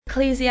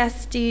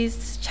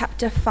Ecclesiastes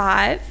chapter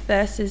 5,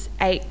 verses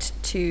 8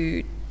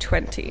 to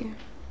 20.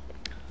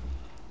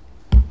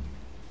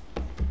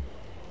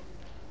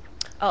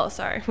 Oh,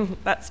 sorry,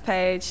 that's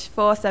page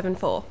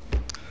 474.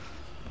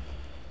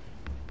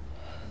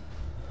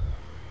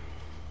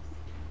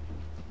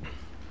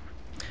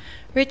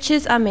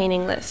 Riches are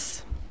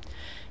meaningless.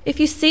 If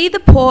you see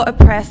the poor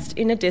oppressed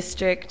in a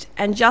district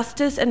and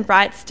justice and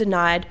rights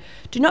denied,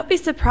 do not be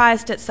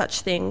surprised at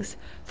such things,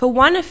 for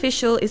one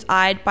official is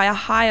eyed by a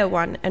higher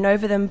one, and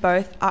over them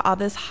both are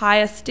others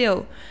higher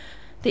still.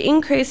 The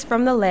increase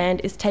from the land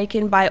is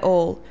taken by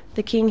all.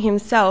 The king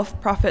himself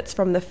profits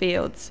from the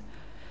fields.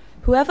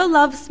 Whoever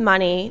loves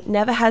money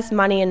never has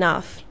money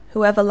enough.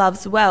 Whoever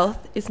loves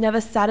wealth is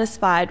never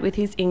satisfied with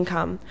his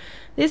income.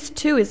 This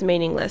too is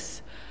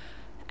meaningless.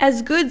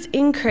 As goods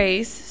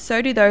increase,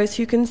 so do those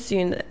who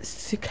consume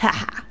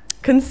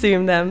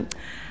them.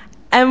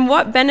 And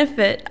what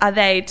benefit are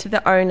they to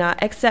the owner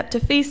except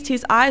to feast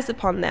his eyes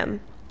upon them?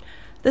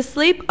 The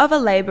sleep of a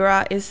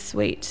labourer is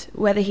sweet,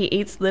 whether he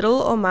eats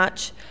little or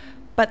much,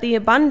 but the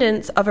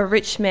abundance of a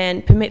rich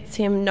man permits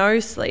him no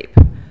sleep.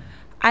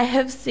 I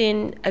have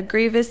seen a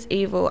grievous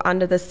evil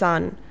under the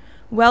sun,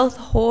 wealth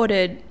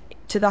hoarded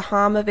to the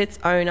harm of its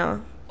owner,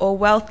 or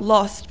wealth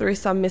lost through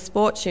some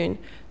misfortune,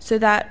 so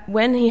that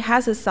when he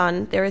has a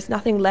son, there is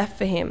nothing left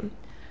for him.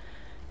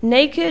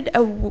 Naked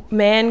a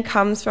man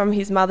comes from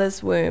his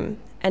mother's womb,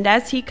 and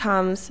as he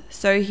comes,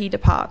 so he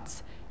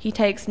departs. He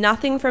takes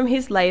nothing from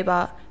his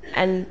labour,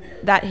 and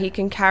that he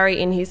can carry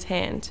in his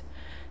hand.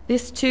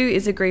 This too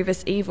is a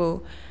grievous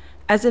evil.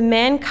 As a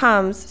man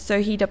comes,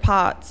 so he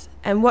departs,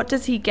 and what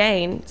does he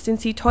gain,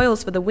 since he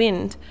toils for the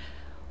wind?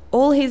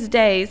 All his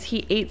days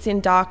he eats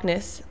in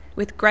darkness,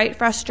 with great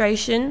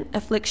frustration,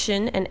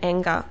 affliction, and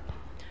anger.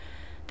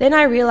 Then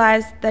I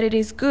realized that it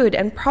is good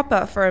and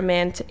proper for a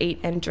man to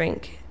eat and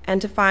drink,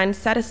 and to find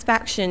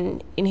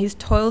satisfaction in his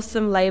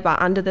toilsome labour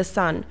under the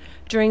sun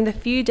during the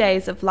few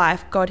days of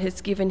life God has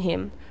given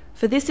him,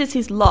 for this is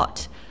his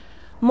lot.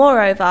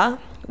 Moreover,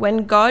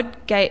 when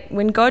God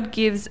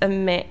gives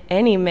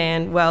any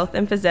man wealth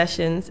and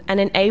possessions and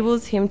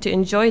enables him to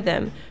enjoy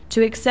them,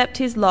 to accept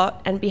his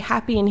lot and be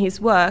happy in his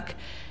work,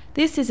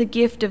 this is a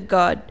gift of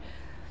God.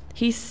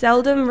 He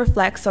seldom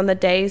reflects on the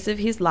days of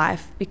his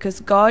life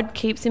because God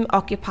keeps him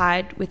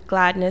occupied with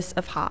gladness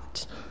of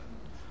heart.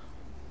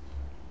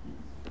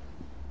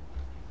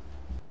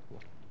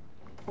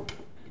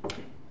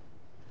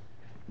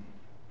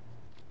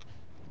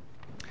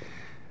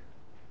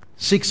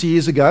 Six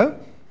years ago,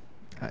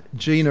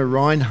 Gina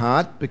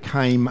Reinhardt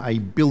became a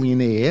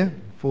billionaire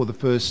for the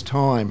first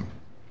time.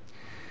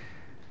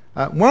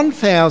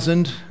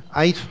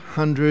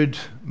 $1,800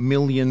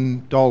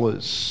 million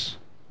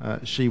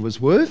she was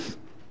worth,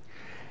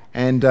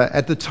 and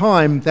at the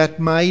time that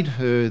made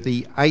her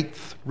the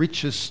 8th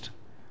richest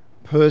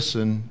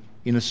person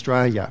in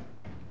Australia.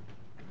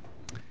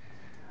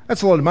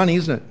 That's a lot of money,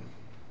 isn't it?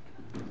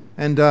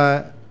 And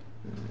how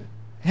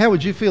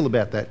would you feel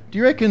about that? Do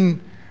you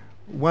reckon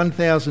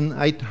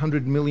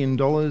 $1,800 million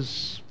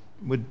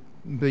would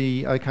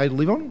be okay to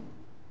live on?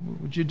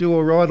 Would you do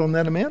all right on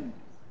that amount?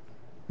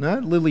 No?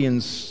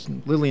 Lillian's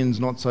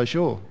not so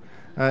sure.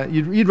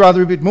 You'd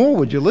rather a bit more,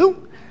 would you,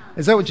 Lil?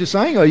 Is that what you're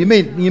saying? Or you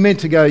meant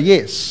to go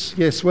yes.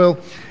 Yes, well,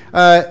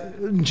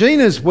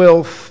 Gina's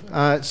wealth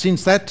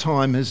since that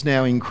time has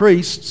now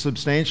increased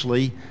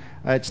substantially.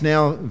 It's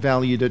now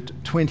valued at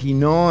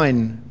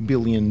 $29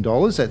 billion.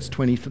 That's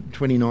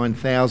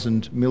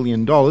 $29,000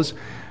 million,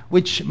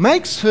 which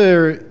makes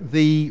her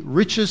the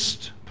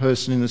richest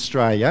person in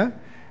Australia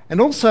and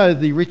also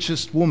the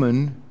richest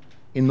woman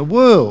in the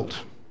world.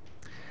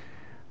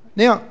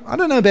 Now, I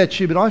don't know about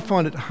you, but I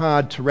find it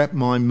hard to wrap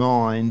my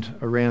mind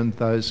around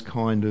those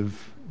kind of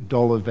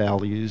dollar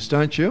values,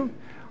 don't you?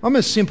 I'm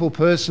a simple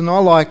person. I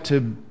like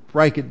to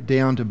break it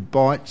down to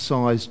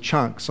bite-sized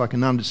chunks. I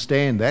can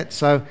understand that.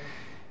 So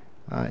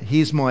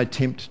here's my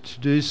attempt to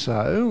do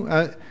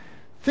so.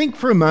 Think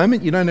for a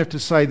moment, you don't have to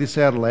say this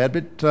out loud,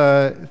 but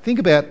think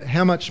about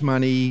how much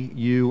money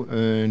you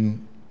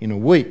earn in a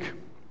week.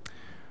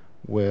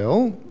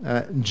 Well,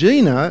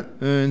 Gina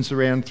earns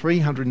around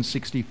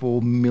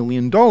 $364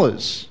 million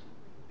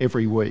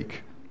every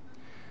week,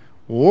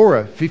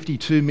 or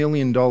 $52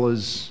 million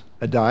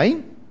a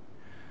day,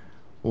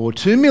 or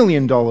 $2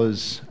 million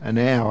an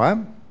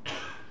hour,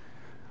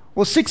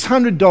 or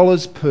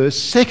 $600 per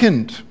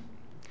second.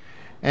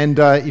 And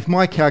if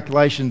my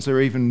calculations are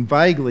even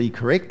vaguely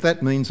correct,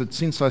 that means that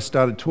since I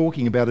started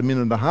talking about a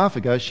minute and a half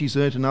ago, she's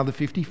earned another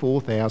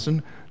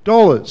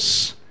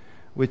 $54,000,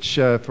 which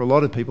for a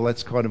lot of people,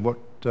 that's kind of what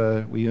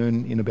we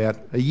earn in about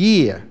a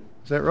year.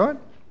 Is that right?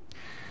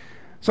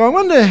 So I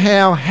wonder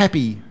how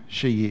happy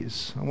she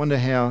is. I wonder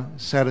how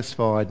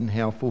satisfied and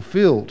how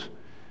fulfilled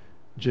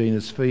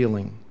Gina's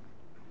feeling.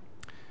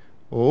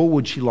 Or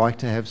would she like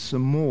to have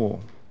some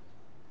more?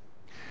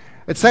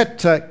 It's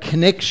that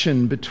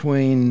connection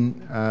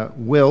between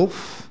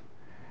wealth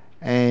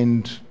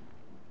and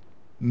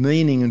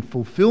meaning and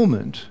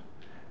fulfilment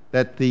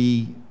that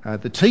the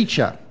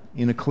teacher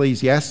in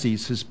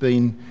Ecclesiastes has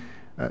been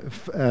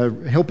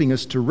helping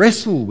us to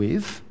wrestle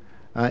with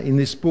in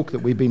this book that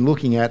we've been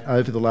looking at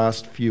over the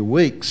last few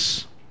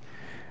weeks.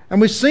 And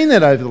we've seen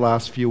that over the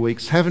last few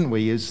weeks, haven't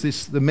we? Is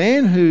this the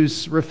man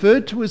who's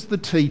referred to as the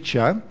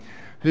teacher,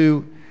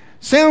 who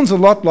sounds a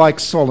lot like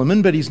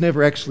Solomon, but he's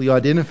never actually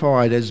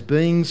identified as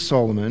being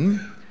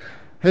Solomon,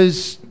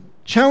 has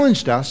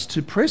challenged us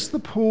to press the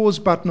pause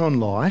button on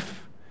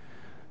life,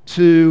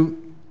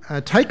 to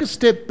take a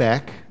step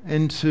back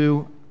and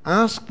to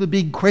ask the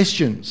big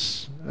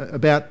questions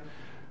about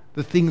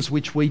the things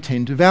which we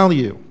tend to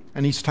value.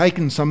 And he's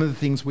taken some of the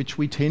things which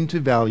we tend to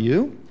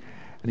value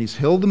and he's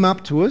held them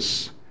up to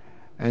us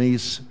and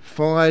he's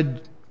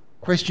fired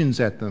questions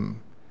at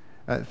them.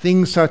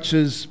 Things such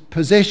as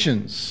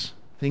possessions,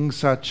 things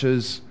such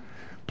as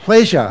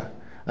pleasure.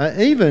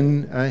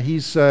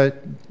 He's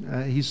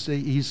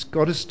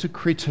got us to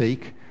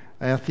critique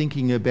our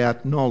thinking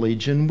about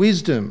knowledge and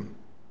wisdom.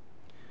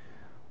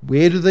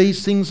 Where do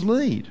these things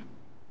lead?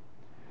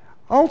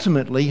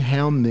 Ultimately,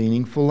 how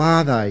meaningful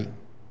are they?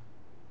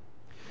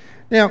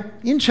 Now,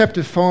 in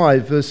chapter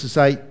 5, verses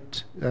 8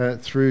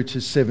 through to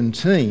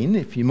 17,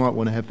 if you might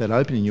want to have that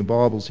open in your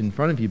Bibles in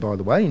front of you, by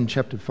the way, in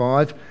chapter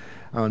 5,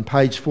 on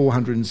page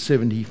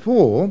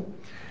 474,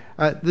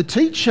 the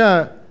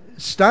teacher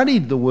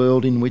studied the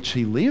world in which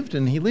he lived,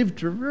 and he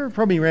lived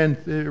probably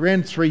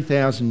around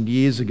 3,000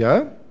 years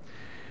ago,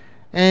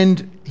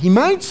 and he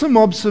made some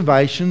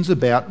observations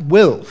about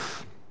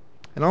wealth.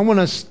 And I want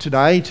us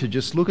today to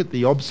just look at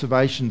the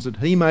observations that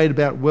he made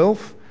about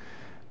wealth,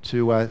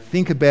 to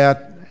think about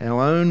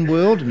our own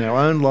world and our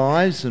own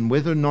lives and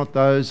whether or not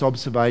those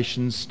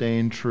observations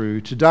stand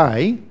true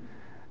today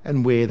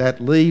and where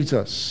that leaves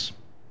us.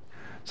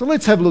 So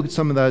let's have a look at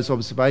some of those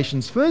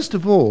observations. First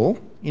of all,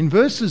 in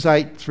verses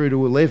 8 through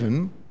to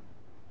 11,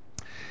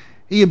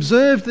 he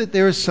observed that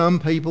there are some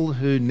people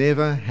who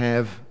never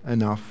have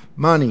enough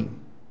money.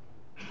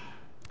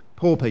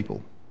 Poor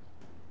people.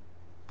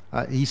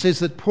 He says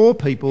that poor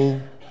people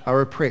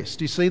are oppressed.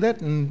 Do you see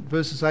that in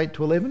verses 8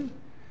 to 11?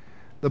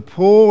 The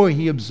poor,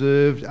 he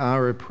observed,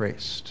 are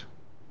oppressed.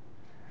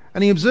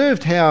 And he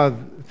observed how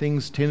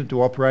things tended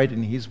to operate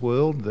in his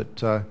world,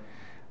 that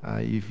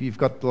you've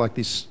got like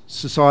this,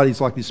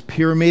 societies like this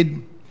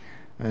pyramid,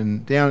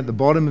 and down at the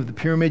bottom of the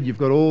pyramid you've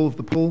got all of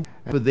the poor.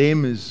 For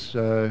them is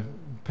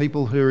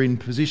people who are in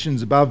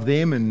positions above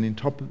them,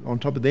 and on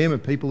top of them are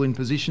people in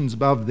positions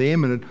above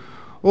them, and it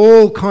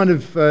all kind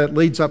of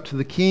leads up to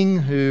the king,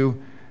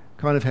 who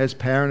kind of has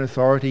power and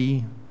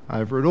authority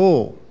over it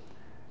all.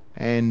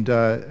 And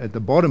at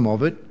the bottom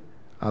of it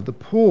are the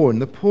poor, and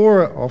the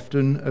poor are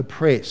often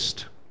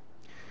oppressed.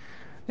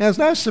 Now, there's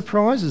no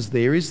surprises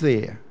there, is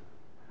there?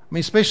 I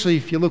mean, especially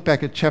if you look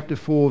back at chapter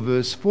 4,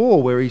 verse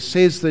 4, where he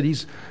says that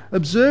he's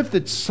observed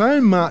that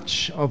so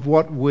much of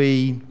what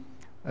we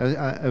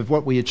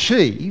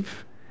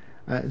achieve,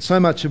 so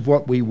much of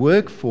what we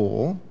work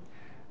for,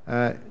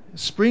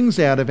 springs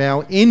out of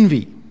our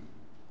envy.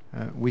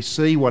 We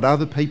see what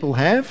other people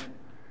have,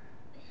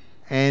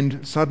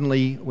 and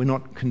suddenly we're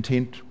not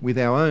content with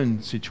our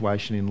own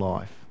situation in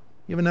life.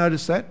 You ever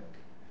notice that?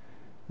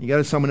 You go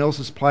to someone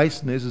else's place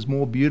and theirs is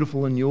more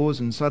beautiful than yours,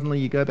 and suddenly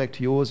you go back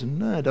to yours and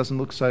no, it doesn't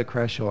look so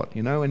crash hot,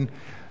 you know. And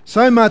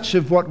so much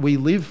of what we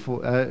live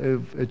for,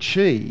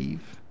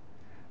 achieve,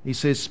 he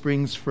says,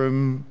 springs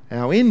from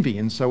our envy.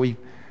 And so we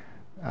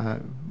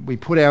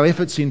put our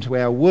efforts into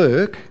our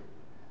work,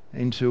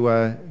 into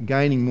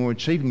gaining more,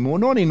 achieving more,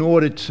 not in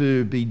order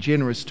to be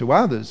generous to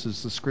others,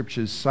 as the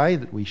scriptures say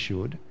that we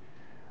should,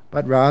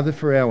 but rather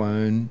for our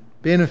own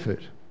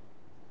benefit.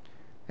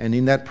 And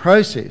in that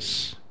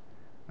process,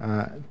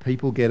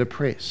 people get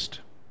oppressed.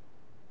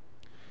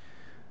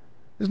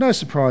 There's no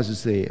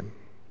surprises there.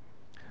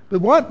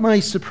 But what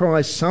may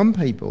surprise some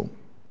people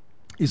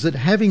is that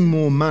having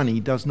more money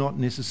does not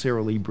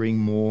necessarily bring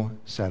more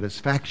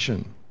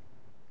satisfaction.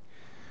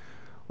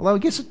 Although I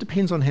guess it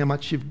depends on how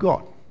much you've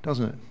got,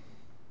 doesn't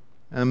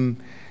it?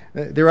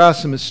 There are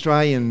some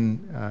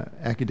Australian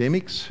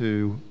academics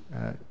who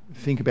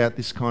think about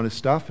this kind of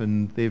stuff,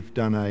 and they've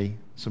done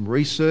some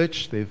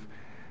research. They've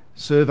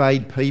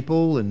surveyed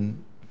people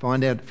and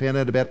found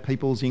out about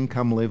people's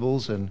income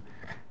levels and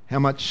how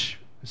much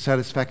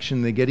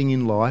satisfaction they're getting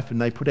in life,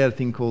 and they put out a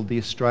thing called the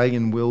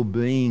Australian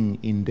Wellbeing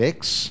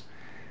Index.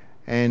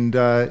 And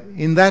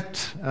in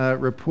that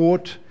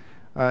report,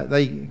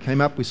 they came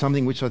up with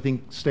something which I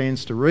think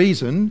stands to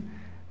reason,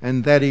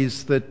 and that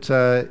is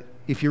that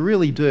if you're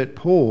really dirt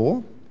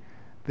poor,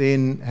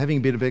 then having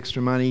a bit of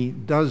extra money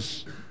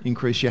does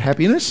increase your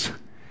happiness,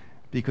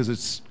 because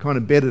it's kind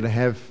of better to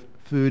have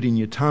food in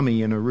your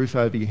tummy and a roof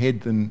over your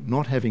head than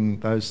not having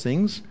those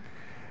things.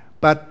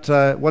 But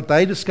what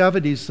they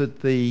discovered is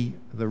that the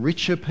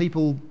richer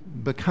people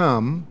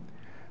become,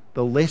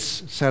 the less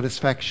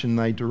satisfaction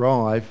they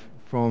derive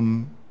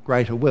from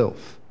greater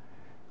wealth.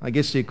 I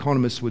guess the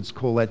economists would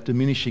call that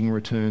diminishing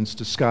returns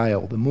to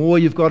scale. The more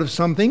you've got of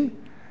something,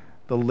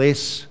 the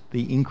less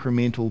the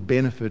incremental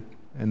benefit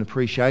and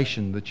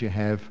appreciation that you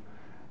have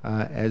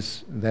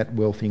as that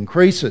wealth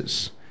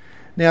increases.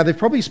 Now, they've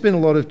probably spent a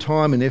lot of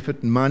time and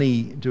effort and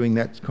money doing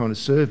that kind of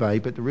survey,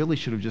 but they really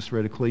should have just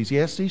read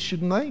Ecclesiastes,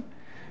 shouldn't they?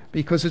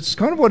 Because it's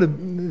kind of what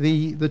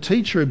the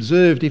teacher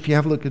observed if you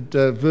have a look at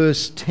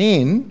verse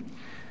 10,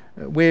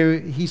 where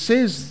he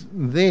says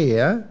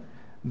there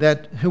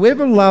that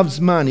whoever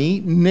loves money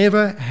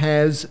never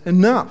has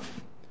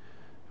enough.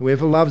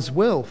 Whoever loves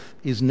wealth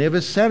is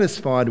never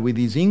satisfied with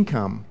his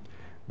income.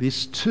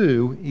 This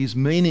too is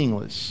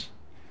meaningless.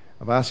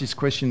 I've asked this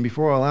question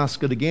before, I'll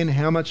ask it again.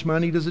 How much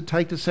money does it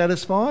take to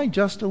satisfy?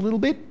 Just a little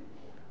bit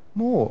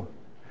more.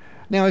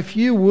 Now, if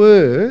you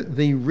were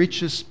the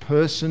richest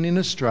person in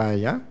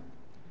Australia,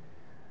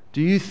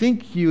 do you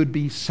think you would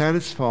be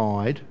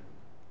satisfied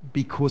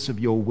because of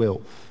your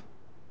wealth?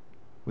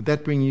 Would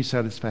that bring you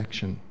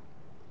satisfaction?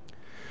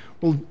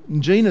 Well,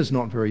 Gina's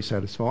not very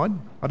satisfied.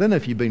 I don't know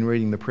if you've been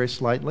reading the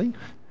press lately,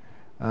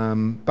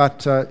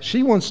 but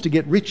she wants to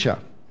get richer.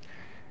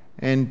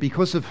 And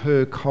because of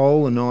her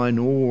coal and iron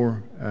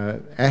ore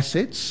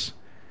assets,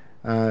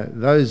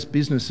 those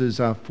businesses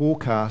are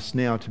forecast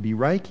now to be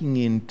raking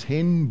in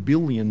 $10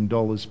 billion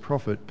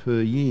profit per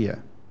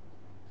year,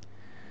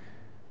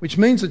 which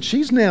means that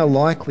she's now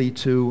likely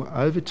to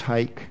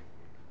overtake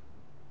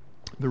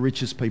the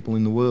richest people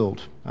in the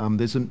world.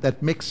 There's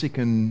that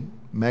Mexican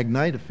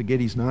magnate, I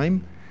forget his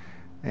name,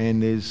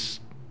 and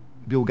there's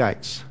Bill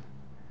Gates.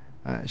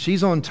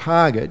 She's on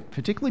target,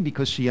 particularly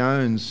because she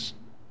owns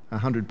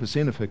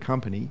 100% of her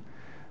company.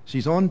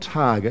 She's on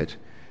target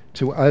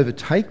to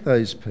overtake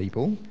those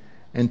people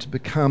and to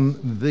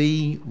become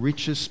the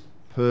richest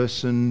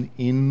person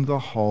in the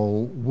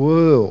whole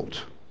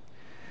world.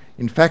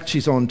 In fact,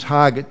 she's on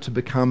target to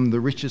become the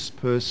richest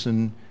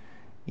person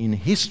in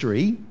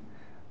history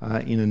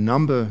in a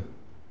number,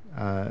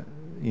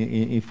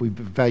 if we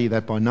value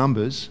that by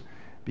numbers,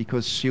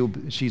 because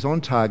she's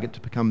on target to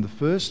become the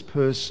first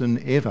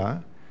person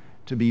ever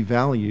to be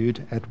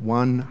valued at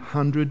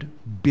 $100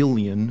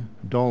 billion.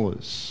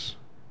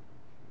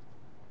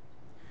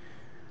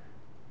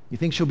 You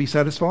think she'll be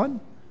satisfied?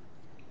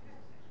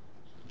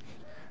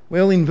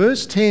 Well, in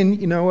verse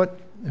 10, you know what?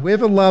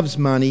 Whoever loves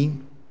money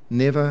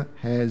never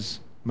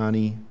has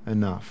money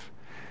enough.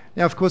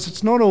 Now, of course,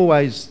 it's not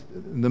always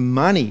the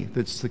money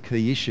that's the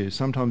key issue.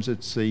 Sometimes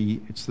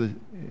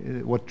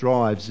what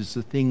drives is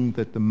the thing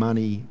that the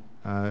money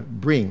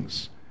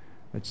brings.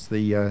 It's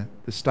the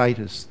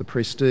status, the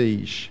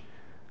prestige,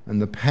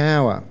 and the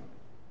power.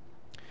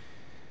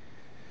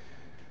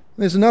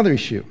 There's another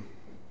issue,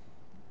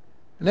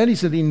 and that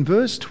is that in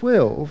verse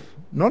 12,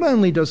 not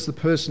only does the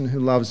person who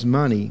loves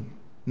money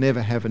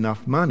never have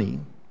enough money,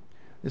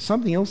 there's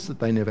something else that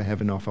they never have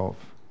enough of.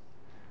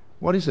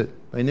 What is it?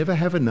 They never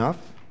have enough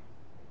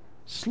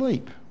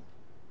sleep.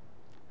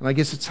 And I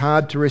guess it's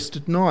hard to rest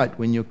at night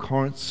when you're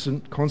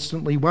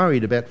constantly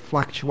worried about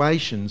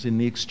fluctuations in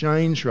the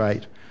exchange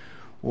rate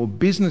or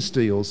business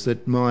deals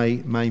that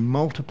may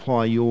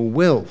multiply your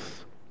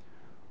wealth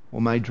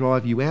or may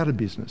drive you out of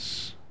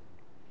business.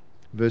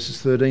 Verses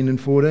 13 and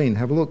 14,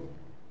 have a look.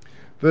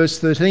 Verse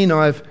 13,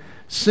 I've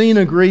seen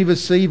a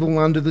grievous evil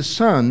under the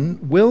sun,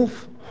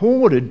 wealth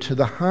hoarded to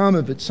the harm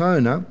of its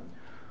owner,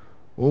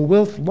 or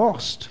wealth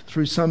lost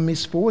through some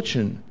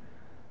misfortune,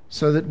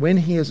 so that when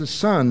he has a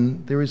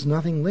son, there is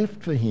nothing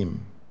left for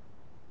him.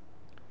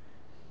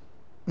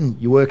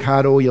 You work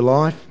hard all your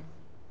life,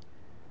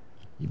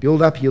 you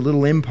build up your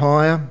little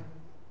empire,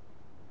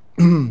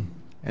 and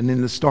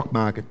then the stock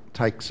market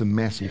takes a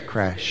massive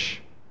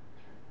crash,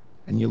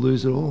 and you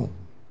lose it all.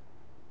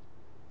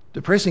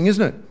 Depressing,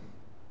 isn't it?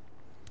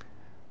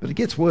 But it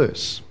gets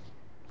worse.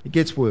 It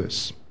gets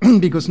worse.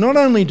 Because not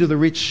only do the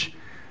rich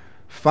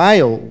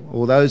fail,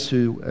 or those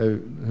who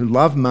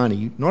love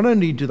money, not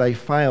only do they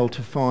fail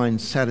to find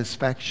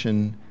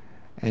satisfaction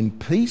and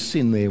peace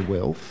in their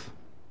wealth,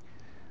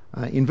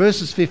 in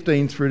verses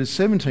 15 through to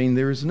 17,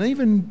 there is an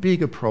even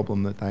bigger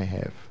problem that they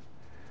have,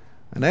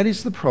 and that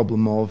is the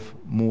problem of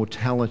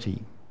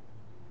mortality.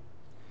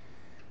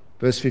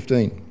 Verse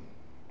 15,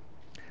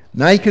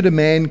 naked a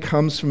man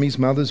comes from his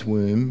mother's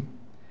womb,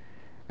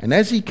 and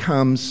as he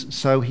comes,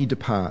 so he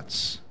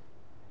departs.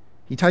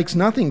 He takes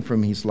nothing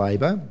from his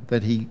labour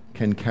that he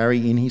can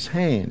carry in his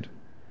hand.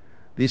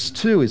 This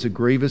too is a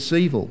grievous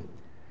evil.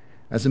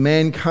 As a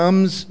man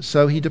comes,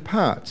 so he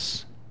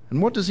departs.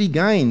 And what does he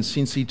gain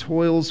since he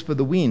toils for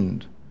the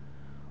wind?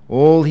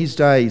 All his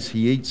days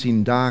he eats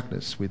in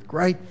darkness with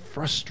great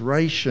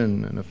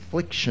frustration and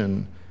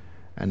affliction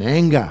and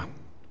anger.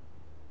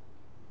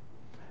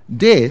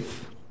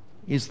 Death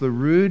is the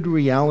rude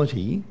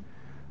reality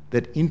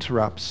that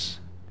interrupts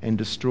and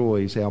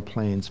destroys our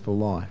plans for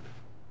life.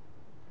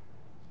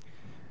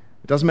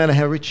 It doesn't matter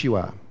how rich you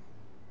are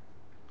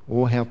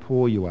or how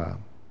poor you are.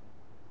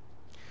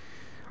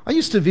 I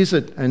used to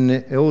visit an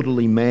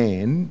elderly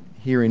man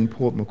here in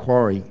Port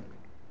Macquarie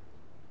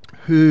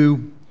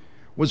who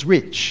was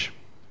rich.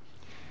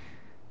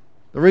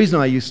 The reason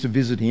I used to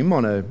visit him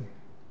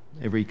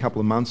every couple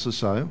of months or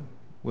so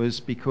was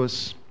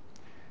because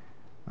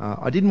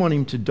I didn't want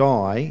him to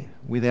die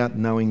without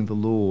knowing the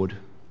Lord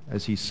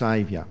as his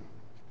saviour,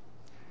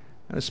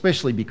 and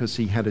especially because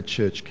he had a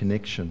church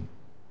connection.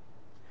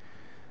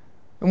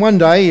 And one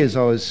day, as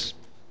I was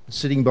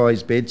sitting by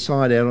his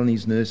bedside out on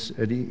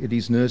at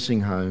his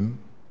nursing home,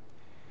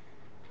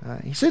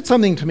 he said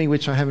something to me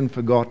which I haven't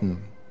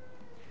forgotten.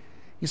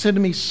 He said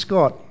to me,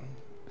 "Scott,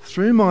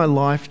 through my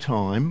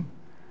lifetime,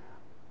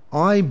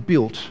 I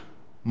built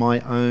my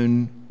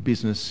own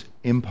business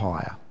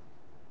empire."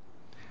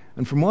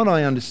 And from what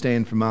I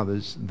understand from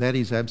others, that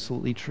is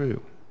absolutely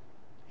true.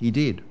 He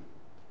did.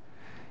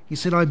 He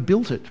said, "I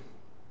built it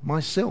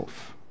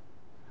myself,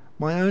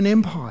 my own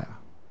empire.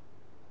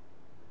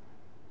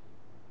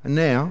 And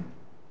now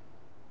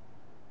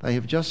they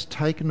have just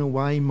taken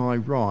away my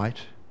right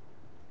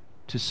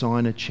to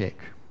sign a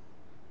cheque."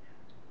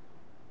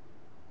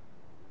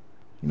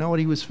 You know what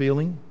he was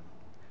feeling?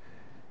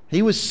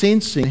 He was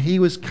sensing, he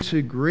was coming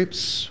to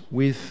grips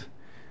with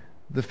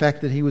the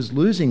fact that he was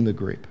losing the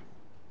grip.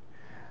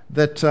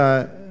 That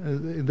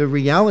the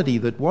reality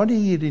that what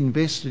he had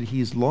invested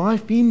his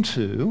life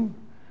into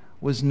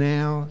was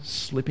now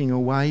slipping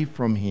away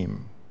from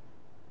him.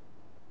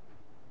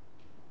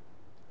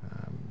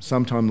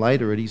 Sometime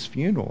later at his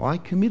funeral, I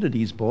committed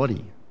his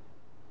body,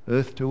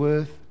 earth to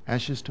earth,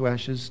 ashes to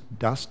ashes,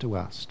 dust to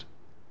dust.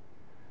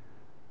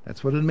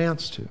 That's what it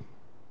amounts to.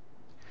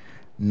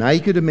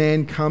 Naked a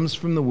man comes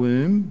from the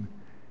womb,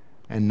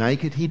 and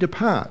naked he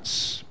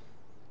departs,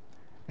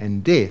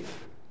 and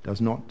death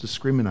does not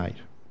discriminate.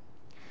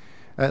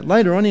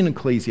 Later on in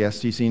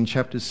Ecclesiastes, in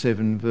chapter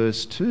 7,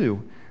 verse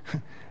 2,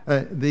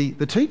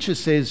 the teacher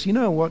says, you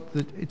know what,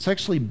 that it's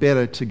actually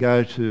better to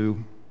go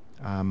to...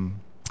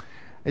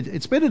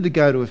 It's better to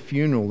go to a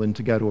funeral than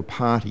to go to a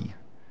party.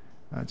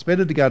 It's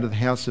better to go to the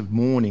house of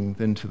mourning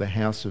than to the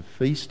house of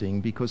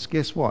feasting, because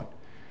guess what?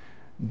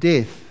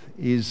 Death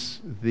is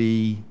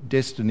the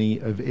destiny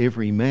of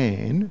every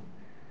man,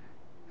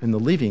 and the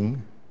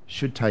living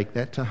should take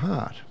that to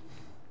heart.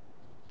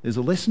 There's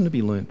a lesson to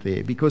be learnt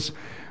there, because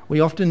we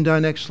often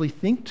don't actually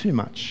think too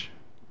much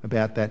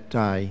about that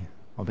day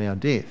of our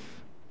death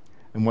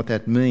and what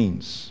that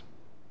means.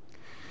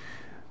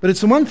 But it's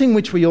the one thing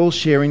which we all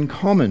share in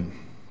common.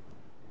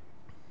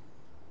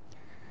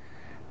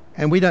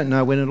 And we don't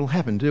know when it'll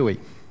happen, do we?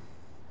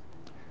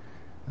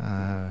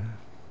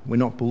 We're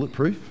not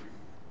bulletproof.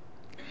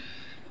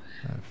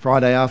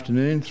 Friday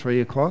afternoon,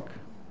 3 o'clock,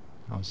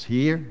 I was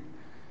here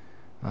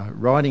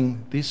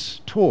writing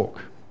this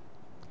talk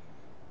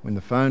when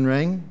the phone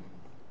rang,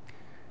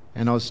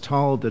 and I was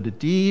told that a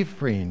dear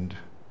friend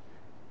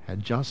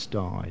had just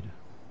died.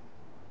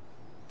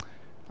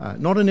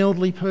 Not an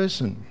elderly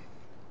person.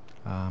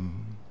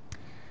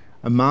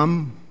 A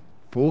mum,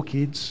 4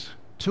 kids,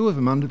 2 of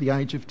them under the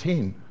age of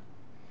 10.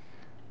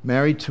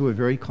 Married to a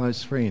very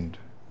close friend.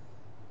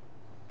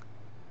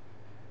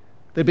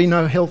 There'd been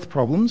no health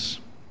problems.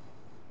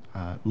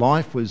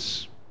 Life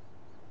was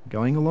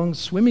going along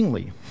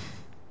swimmingly.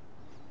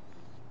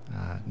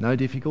 No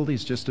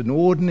difficulties, just an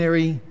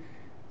ordinary,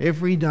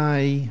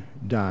 everyday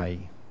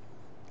day.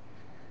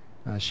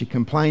 She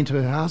complained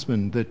to her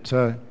husband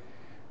that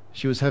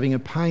she was having a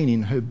pain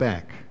in her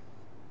back.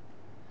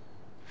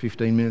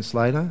 15 minutes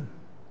later,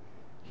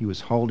 he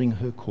was holding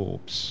her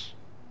corpse.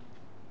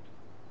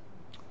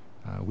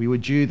 We were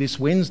due this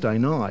Wednesday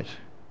night,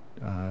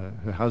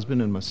 her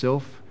husband and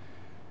myself,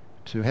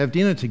 to have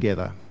dinner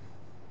together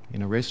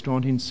in a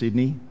restaurant in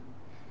Sydney,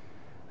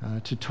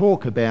 to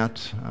talk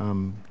about,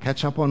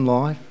 catch up on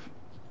life,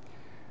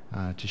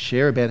 to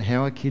share about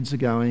how our kids are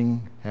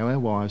going, how our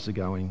wives are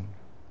going.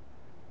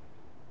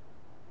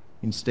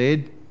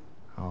 Instead,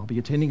 I'll be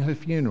attending her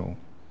funeral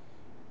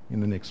in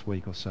the next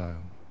week or so.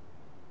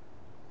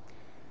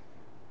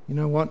 You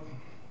know what?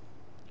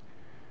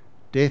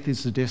 Death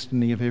is the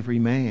destiny of every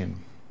man.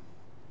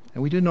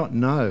 And we do not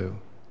know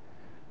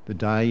the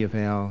day of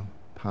our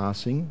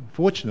passing.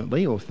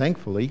 Fortunately, or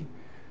thankfully,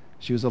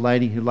 she was a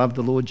lady who loved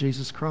the Lord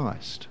Jesus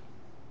Christ.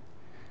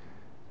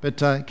 But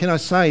can I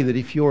say that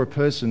if you're a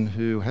person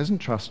who hasn't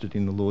trusted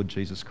in the Lord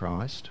Jesus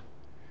Christ,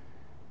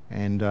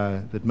 and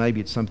that maybe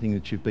it's something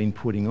that you've been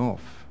putting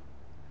off,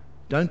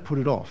 don't put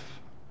it off.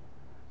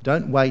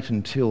 Don't wait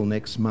until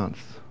next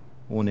month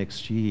or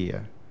next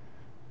year.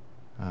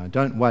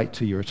 Don't wait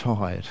till you're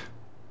retired,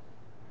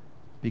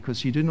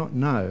 because you do not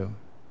know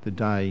the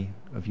day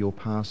of your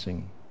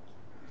passing.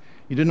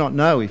 You do not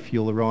know if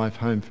you'll arrive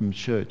home from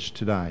church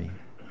today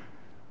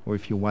or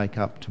if you'll wake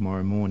up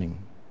tomorrow morning.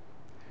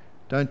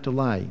 Don't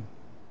delay.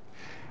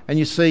 And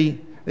you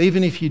see,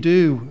 even if you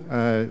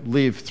do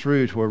live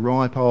through to a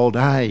ripe old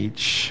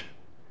age,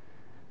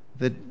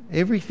 that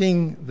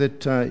everything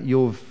that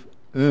you've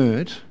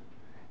earned,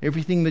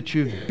 everything that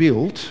you've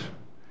built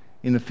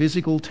in a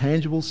physical,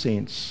 tangible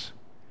sense,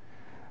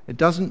 it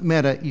doesn't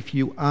matter if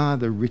you are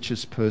the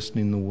richest person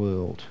in the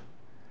world.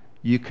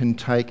 You can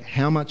take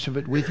how much of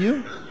it with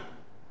you?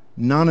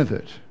 None of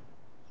it.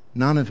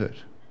 None of it.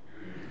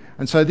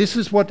 And so this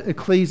is what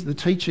the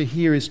teacher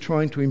here is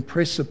trying to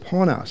impress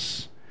upon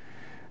us.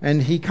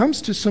 And he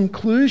comes to some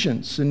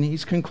conclusions, and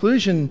his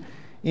conclusion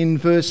in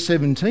verse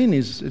 17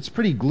 it's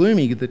pretty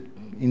gloomy. That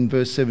in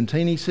verse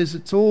 17 he says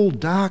it's all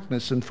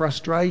darkness and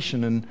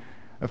frustration and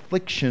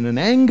affliction and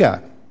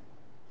anger.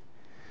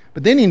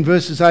 But then in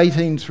verses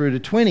 18 through to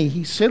 20,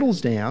 he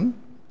settles down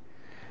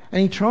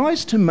and he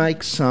tries to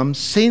make some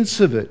sense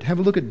of it. Have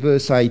a look at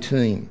verse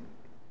 18.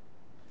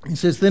 He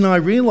says, "Then I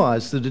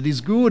realised that it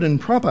is good and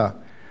proper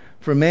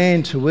for a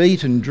man to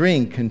eat and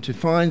drink and to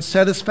find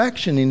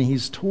satisfaction in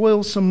his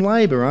toilsome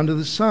labour under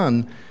the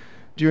sun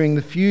during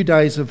the few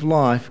days of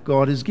life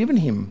God has given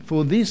him,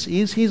 for this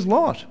is his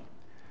lot.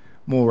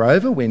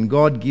 Moreover, when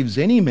God gives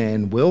any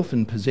man wealth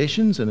and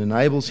possessions and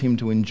enables him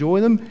to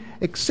enjoy them,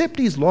 accept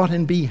his lot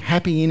and be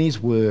happy in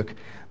his work.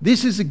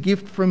 This is a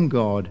gift from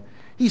God.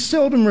 He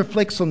seldom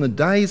reflects on the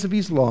days of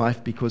his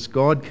life because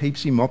God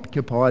keeps him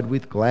occupied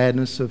with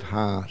gladness of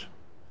heart."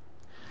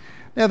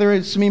 Now, there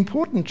are some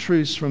important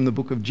truths from the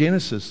book of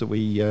Genesis that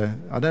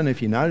I don't know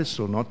if you noticed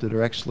or not, that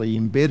are actually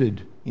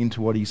embedded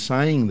into what he's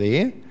saying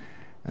there.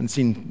 And it's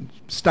in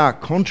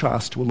stark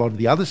contrast to a lot of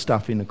the other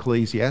stuff in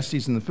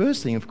Ecclesiastes. And the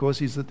first thing, of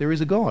course, is that there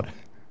is a God.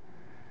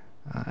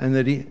 And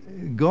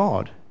that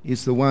God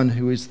is the one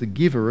who is the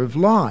giver of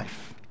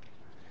life.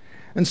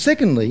 And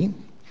secondly,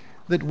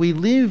 that we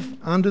live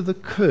under the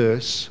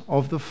curse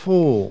of the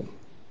fall.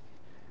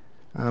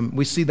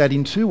 We see that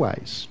in two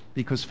ways.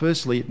 Because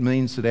firstly, it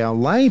means that our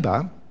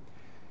labour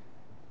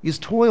is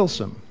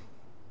toilsome.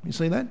 You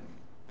see that?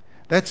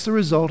 That's the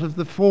result of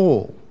the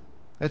fall.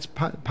 That's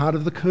part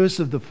of the curse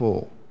of the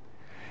fall.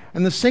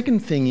 And the second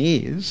thing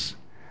is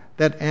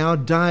that our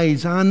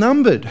days are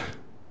numbered.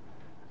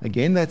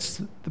 Again,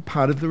 that's the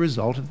part of the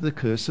result of the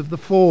curse of the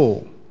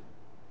fall.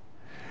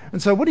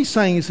 And so what he's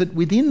saying is that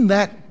within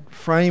that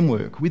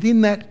framework,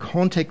 within that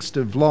context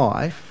of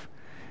life,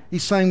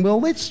 he's saying,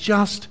 well, let's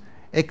just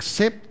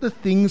accept the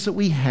things that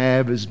we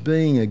have as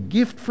being a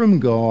gift from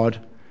God.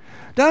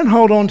 Don't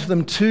hold on to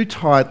them too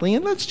tightly,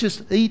 and let's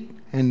just eat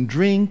and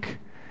drink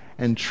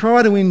and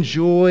try to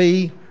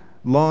enjoy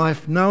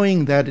life,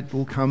 knowing that it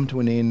will come to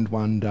an end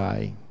one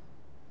day.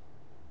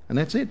 And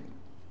that's it.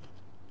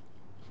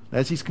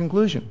 That's his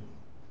conclusion.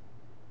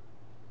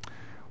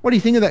 What do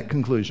you think of that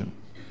conclusion?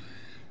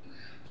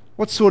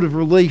 What sort of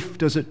relief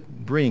does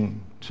it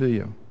bring to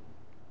you?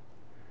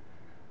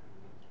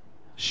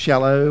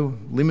 Shallow,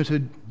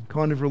 limited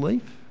kind of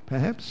relief,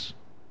 perhaps?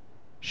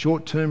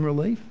 Short-term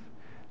relief?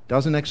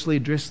 Doesn't actually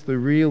address the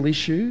real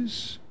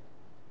issues?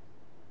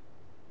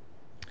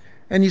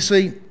 And you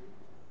see,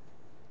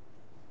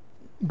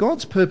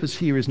 God's purpose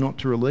here is not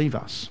to relieve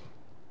us,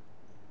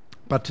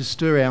 but to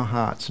stir our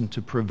hearts and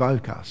to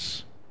provoke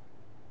us.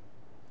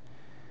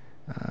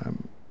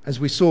 As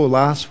we saw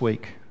last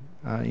week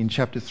in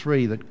chapter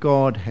 3, that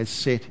God has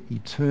set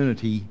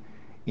eternity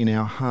in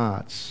our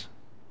hearts.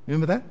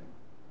 Remember that?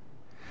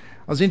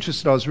 I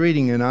was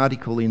reading an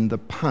article in The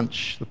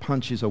Punch. The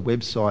Punch is a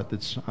website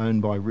that's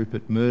owned by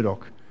Rupert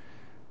Murdoch,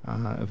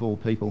 of all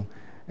people.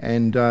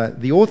 And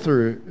the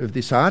author of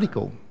this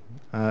article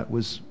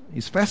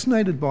is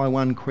fascinated by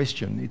one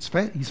question.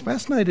 He's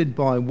fascinated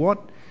by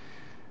what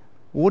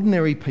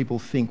ordinary people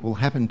think will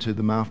happen to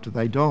them after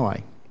they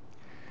die.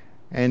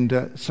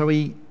 And so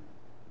he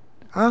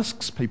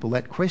asks people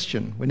that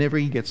question whenever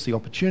he gets the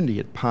opportunity,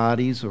 at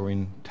parties or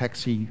in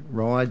taxi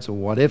rides or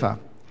whatever.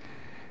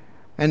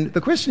 And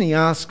the question he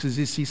asks is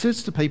this: he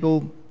says to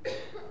people,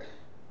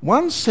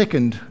 1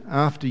 second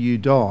after you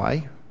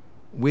die,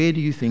 where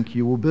do you think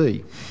you will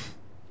be?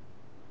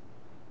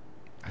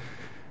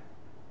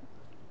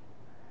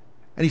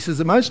 And he says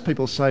that most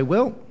people say,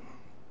 well,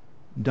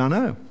 don't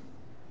know.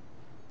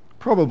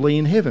 Probably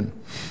in heaven,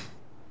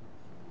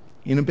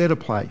 in a better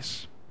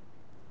place.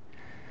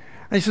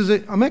 And he says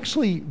that I'm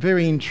actually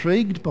very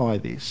intrigued by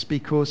this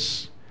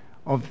because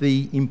of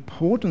the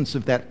importance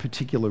of that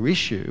particular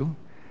issue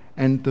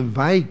and the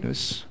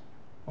vagueness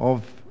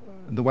of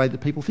the way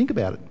that people think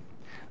about it.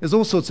 There's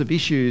all sorts of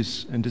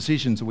issues and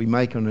decisions that we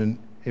make on an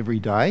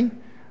everyday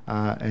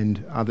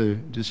and other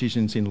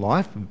decisions in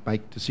life. We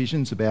make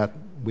decisions about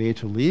where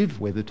to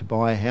live, whether to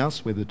buy a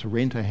house, whether to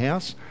rent a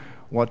house,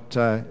 what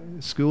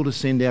school to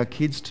send our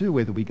kids to,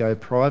 whether we go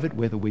private,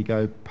 whether we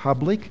go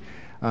public,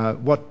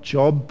 what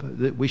job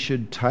that we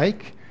should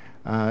take.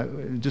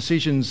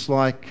 Decisions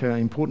like,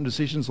 important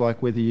decisions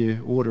like whether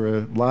you order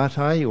a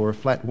latte or a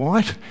flat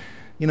white.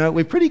 You know,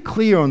 we're pretty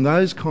clear on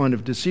those kind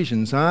of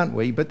decisions, aren't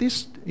we? But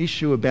this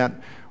issue about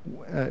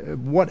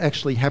what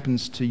actually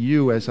happens to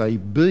you as a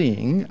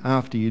being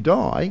after you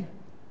die,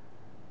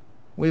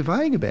 we're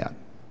vague about.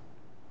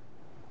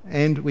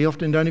 And we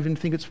often don't even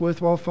think it's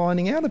worthwhile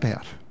finding out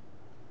about.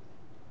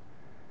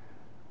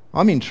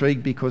 I'm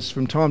intrigued because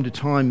from time to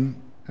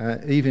time,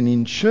 even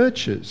in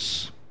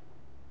churches,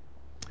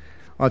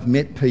 I've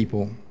met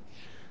people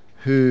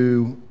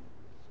who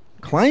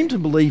claim to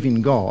believe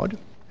in God,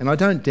 and I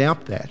don't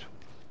doubt that,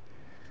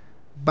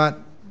 but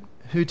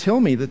who tell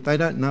me that they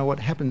don't know what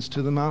happens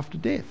to them after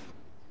death.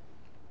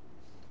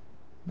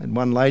 And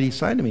one lady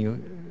said to me,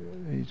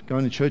 who's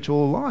going to church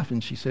all her life,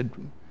 and she said,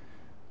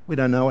 we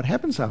don't know what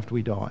happens after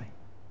we die.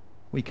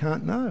 We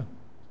can't know.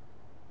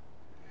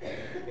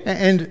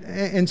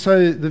 And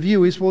so the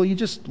view is, well, you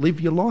just live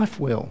your life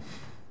well.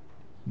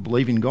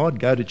 Believe in God,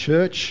 go to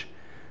church,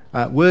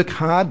 work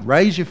hard,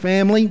 raise your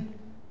family,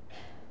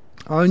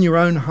 Own your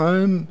own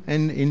home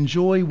and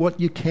enjoy what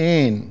you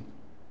can.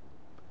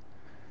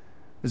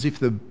 As if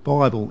the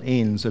Bible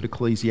ends at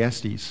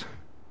Ecclesiastes,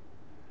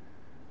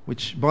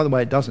 which, by the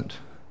way, it doesn't.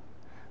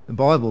 The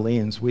Bible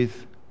ends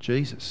with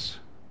Jesus.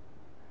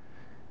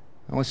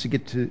 I want to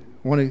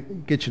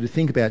get you to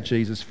think about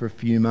Jesus for a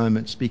few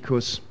moments,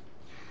 because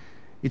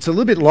it's a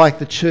little bit like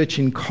the church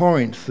in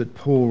Corinth that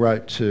Paul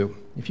wrote to.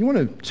 If you want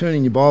to turn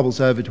in your Bibles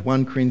over to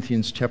 1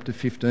 Corinthians chapter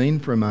 15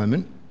 for a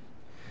moment,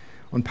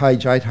 on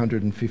page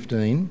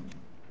 815,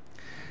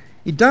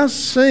 it does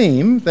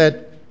seem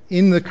that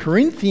in the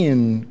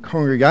Corinthian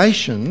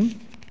congregation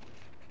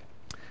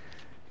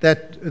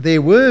that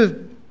there were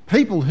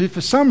people who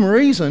for some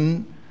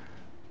reason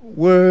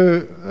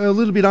were a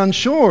little bit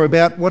unsure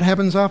about what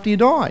happens after you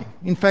die.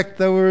 In fact,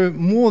 they were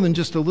more than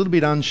just a little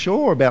bit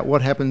unsure about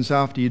what happens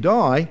after you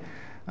die.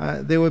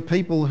 There were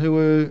people who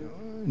were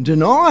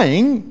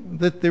denying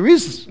that there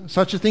is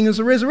such a thing as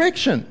a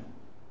resurrection.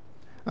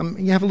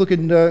 You have a look at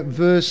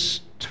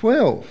verse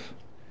 12.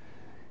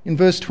 In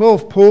verse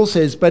 12, Paul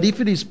says, "But if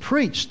it is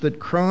preached that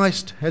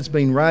Christ has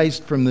been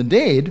raised from the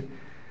dead,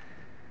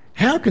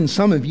 how can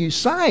some of you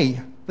say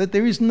that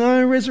there is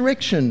no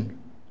resurrection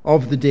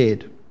of the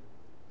dead?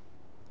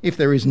 If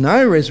there is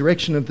no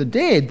resurrection of the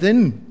dead,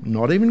 then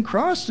not even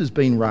Christ has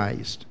been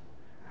raised.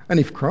 And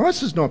if Christ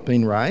has not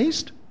been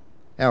raised,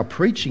 our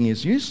preaching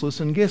is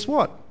useless, and guess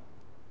what?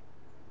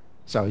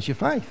 So is your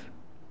faith.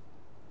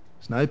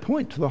 There's no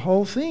point to the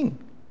whole thing.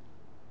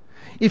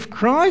 If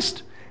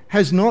Christ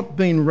has not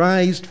been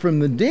raised from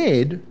the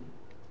dead,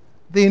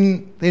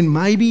 then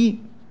maybe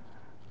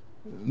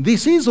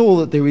this is all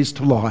that there is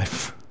to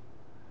life.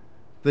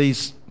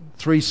 These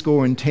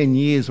 70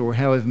 years, or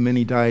however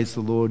many days the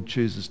Lord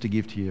chooses to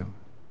give to you.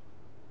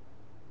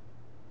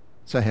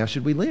 So how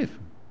should we live?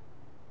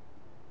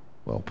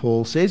 Well,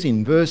 Paul says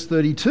in verse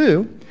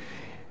 32,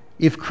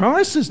 if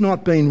Christ has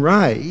not been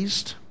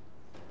raised,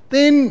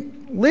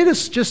 then let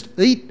us just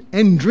eat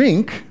and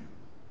drink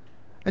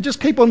and just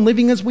keep on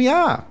living as we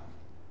are.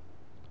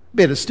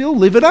 Better still,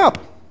 live it up.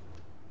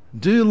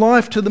 Do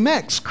life to the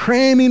max.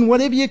 Cram in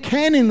whatever you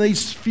can in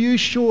these few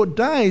short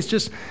days.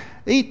 Just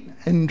eat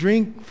and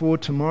drink, for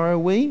tomorrow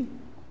we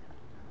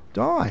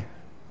die.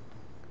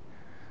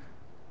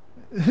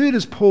 Who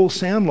does Paul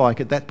sound like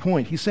at that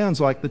point? He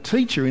sounds like the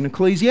teacher in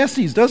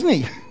Ecclesiastes, doesn't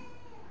he?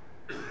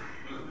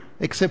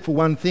 Except for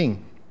one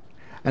thing.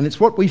 And it's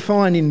what we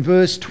find in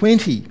verse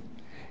 20.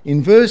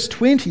 In verse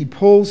 20,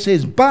 Paul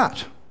says,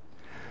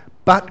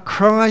 But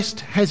Christ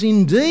has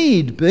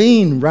indeed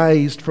been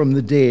raised from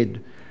the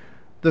dead,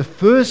 the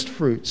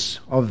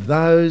firstfruits of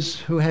those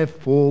who have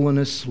fallen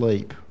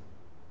asleep.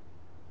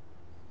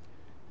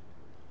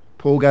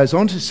 Paul goes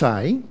on to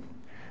say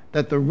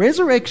that the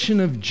resurrection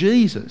of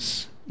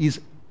Jesus is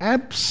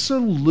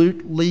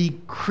absolutely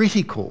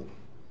critical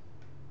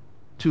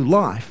to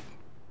life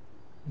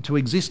and to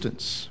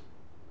existence.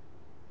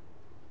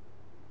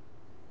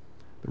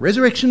 The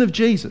resurrection of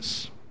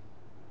Jesus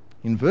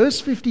in verse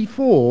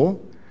 54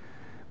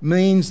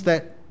 means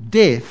that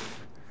death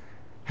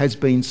has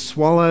been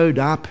swallowed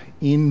up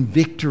in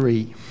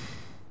victory.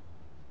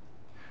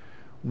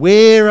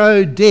 Where,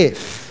 O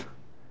death,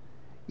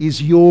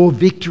 is your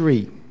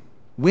victory?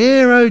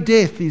 Where, O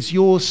death, is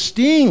your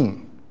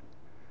sting?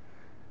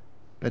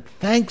 But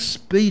thanks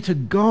be to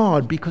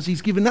God, because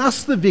he's given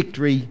us the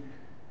victory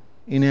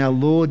in our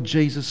Lord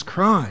Jesus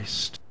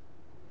Christ.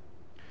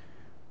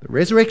 The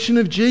resurrection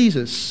of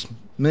Jesus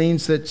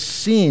means that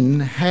sin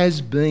has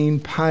been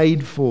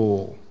paid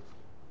for.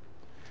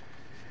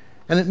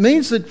 And it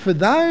means that for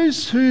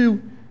those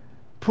who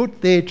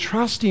put their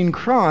trust in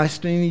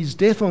Christ and in his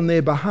death on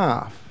their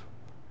behalf,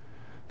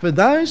 for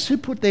those who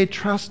put their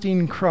trust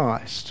in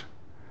Christ,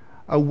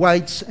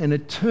 awaits an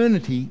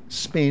eternity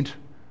spent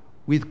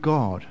with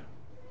God.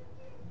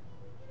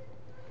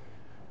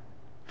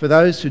 For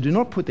those who do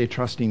not put their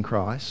trust in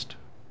Christ,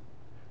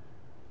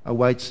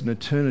 awaits an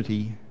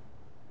eternity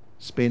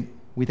spent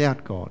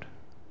without God.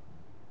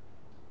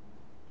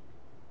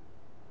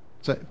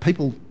 So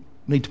people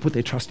need to put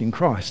their trust in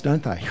Christ,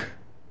 don't they?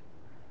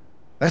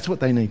 That's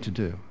what they need to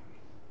do.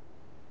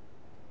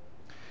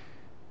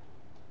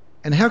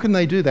 And how can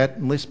they do that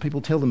unless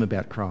people tell them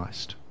about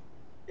Christ?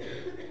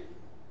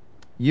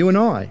 You and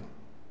I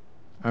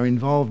are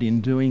involved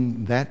in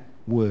doing that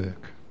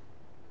work.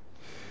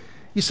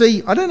 You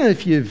see, I don't know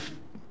if you've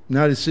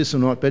noticed this or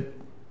not, but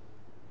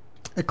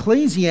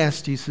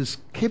Ecclesiastes has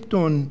kept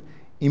on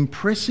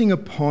impressing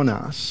upon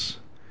us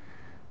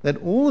that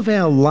all of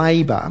our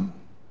labour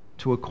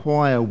to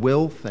acquire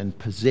wealth and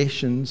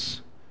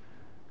possessions,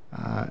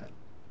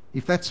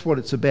 if that's what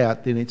it's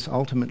about, then it's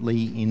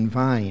ultimately in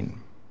vain.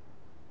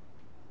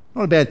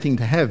 Not a bad thing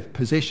to have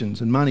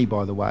possessions and money,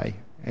 by the way,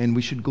 and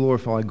we should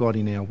glorify God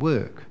in our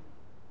work.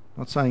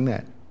 Not saying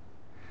that.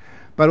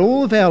 But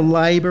all of our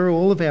labour,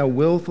 all of our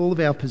wealth, all of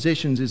our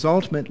possessions is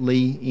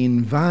ultimately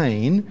in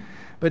vain.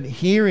 But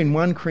here in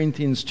 1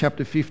 Corinthians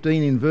chapter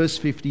 15 in verse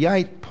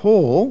 58,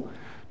 Paul,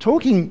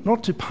 talking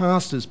not to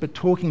pastors but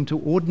talking to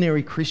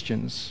ordinary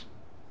Christians,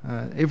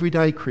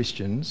 everyday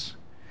Christians,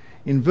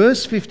 in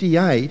verse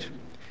 58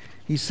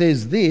 he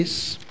says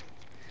this.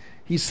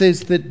 He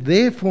says that,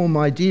 therefore,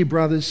 my dear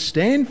brothers,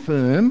 stand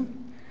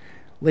firm,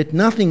 let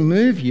nothing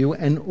move you,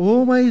 and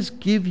always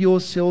give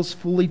yourselves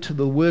fully to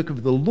the work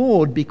of the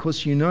Lord,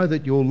 because you know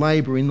that your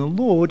labour in the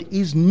Lord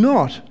is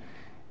not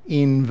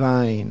in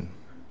vain.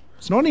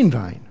 It's not in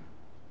vain.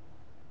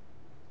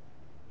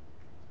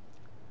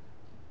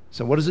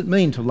 So what does it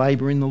mean to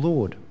labour in the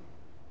Lord?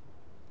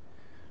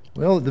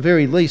 Well, at the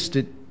very least,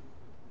 it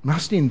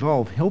must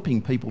involve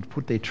helping people to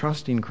put their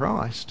trust in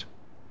Christ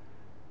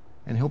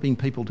and helping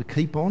people to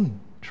keep on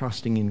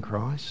trusting in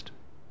Christ.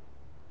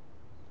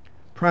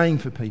 Praying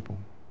for people.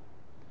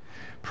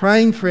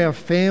 Praying for our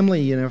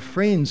family and our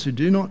friends who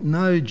do not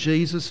know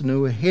Jesus and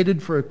who are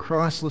headed for a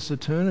Christless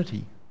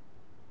eternity.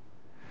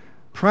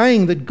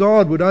 Praying that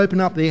God would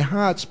open up their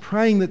hearts,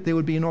 praying that there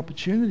would be an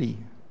opportunity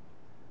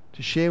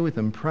to share with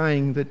them,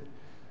 praying that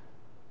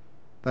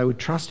they would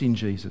trust in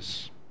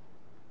Jesus.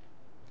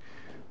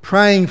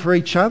 Praying for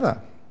each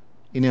other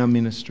in our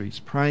ministries,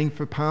 praying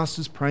for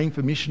pastors, praying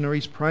for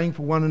missionaries, praying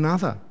for one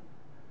another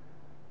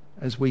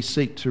as we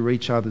seek to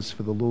reach others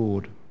for the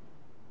Lord.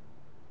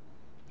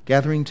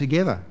 Gathering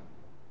together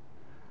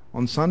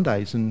on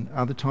Sundays and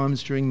other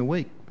times during the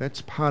week.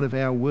 That's part of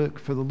our work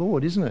for the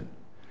Lord, isn't it?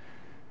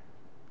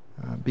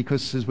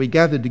 Because as we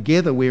gather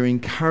together, we're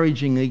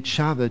encouraging each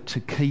other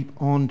to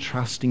keep on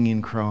trusting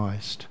in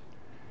Christ,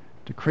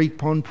 to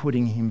keep on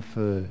putting Him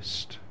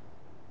first.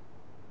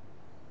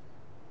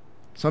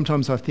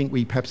 Sometimes I think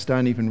we perhaps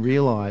don't even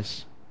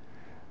realise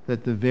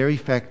that the very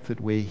fact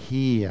that we're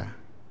here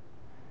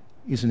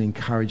is an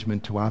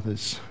encouragement to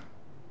others,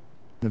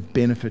 of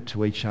benefit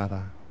to each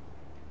other.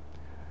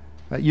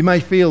 You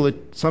may feel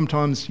that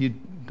sometimes you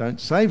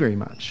don't say very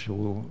much,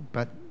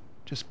 but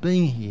just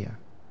being here,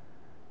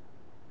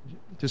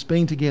 just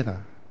being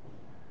together,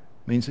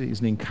 means it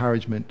is an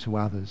encouragement to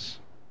others.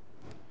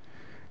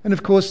 And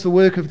of course, the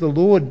work of the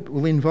Lord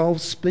will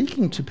involve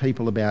speaking to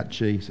people about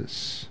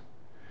Jesus.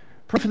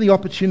 Pray for the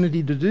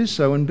opportunity to do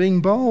so and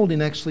being bold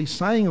in actually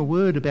saying a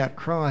word about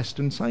Christ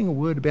and saying a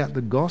word about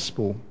the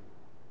gospel,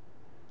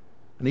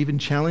 and even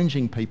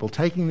challenging people,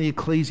 taking the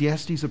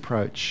Ecclesiastes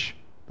approach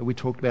that we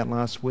talked about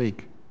last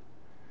week,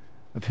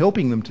 of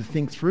helping them to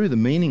think through the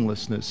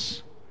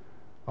meaninglessness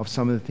of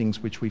some of the things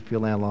which we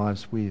fill our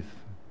lives with.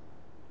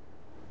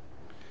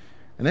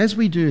 And as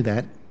we do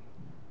that,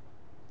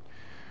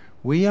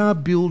 we are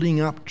building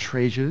up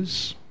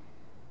treasures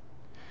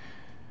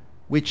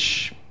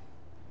which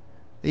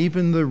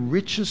even the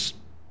richest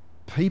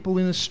people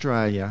in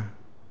Australia,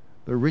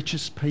 the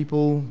richest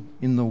people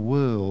in the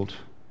world,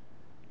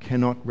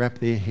 cannot wrap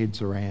their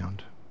heads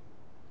around.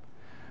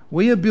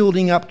 We are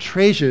building up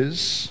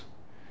treasures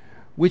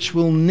which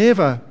will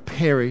never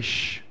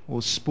perish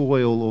or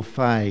spoil or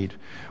fade.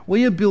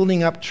 We are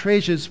building up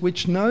treasures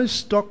which no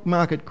stock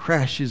market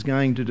crash is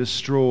going to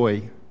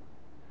destroy,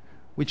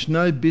 which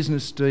no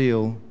business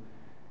deal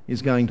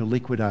is going to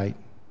liquidate.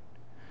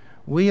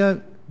 We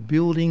are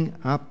building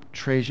up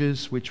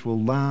treasures which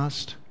will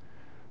last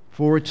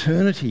for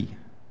eternity.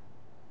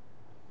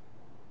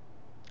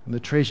 And the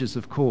treasures,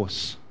 of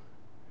course,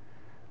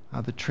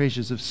 are the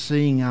treasures of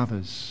seeing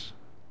others,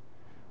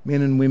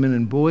 men and women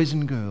and boys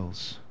and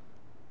girls,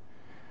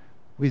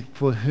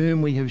 for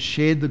whom we have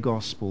shared the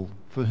gospel,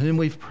 for whom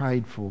we've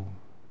prayed for,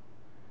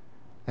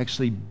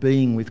 actually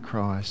being with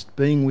Christ,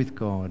 being with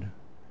God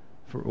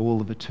for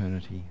all of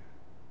eternity.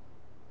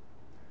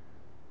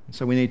 And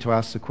so we need to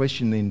ask the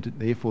question then,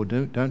 therefore,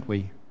 don't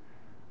we,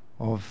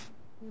 of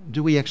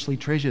do we actually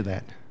treasure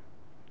that?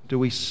 Do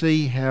we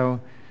see how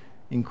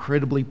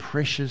incredibly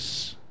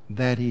precious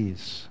that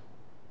is?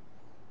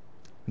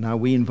 And are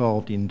we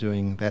involved in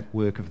doing that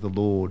work of the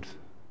Lord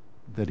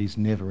that is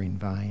never in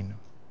vain?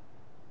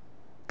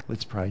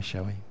 Let's pray,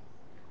 shall we?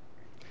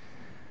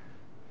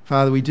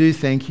 Father, we do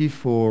thank you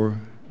for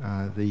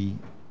the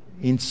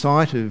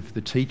insight of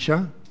the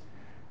teacher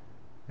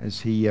as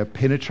he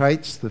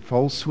penetrates the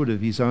falsehood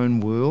of his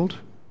own world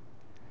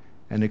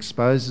and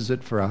exposes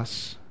it for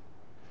us.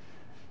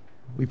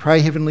 We pray,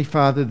 Heavenly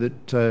Father,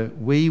 that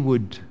we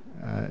would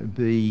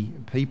be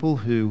people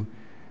who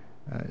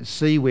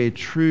see where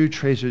true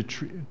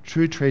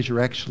treasure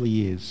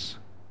actually is,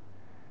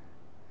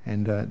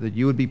 and that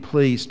you would be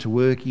pleased to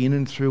work in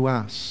and through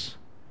us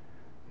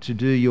to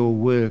do your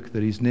work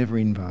that is never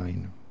in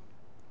vain.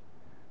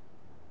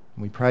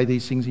 And we pray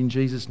these things in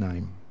Jesus'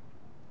 name.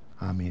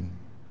 Amen.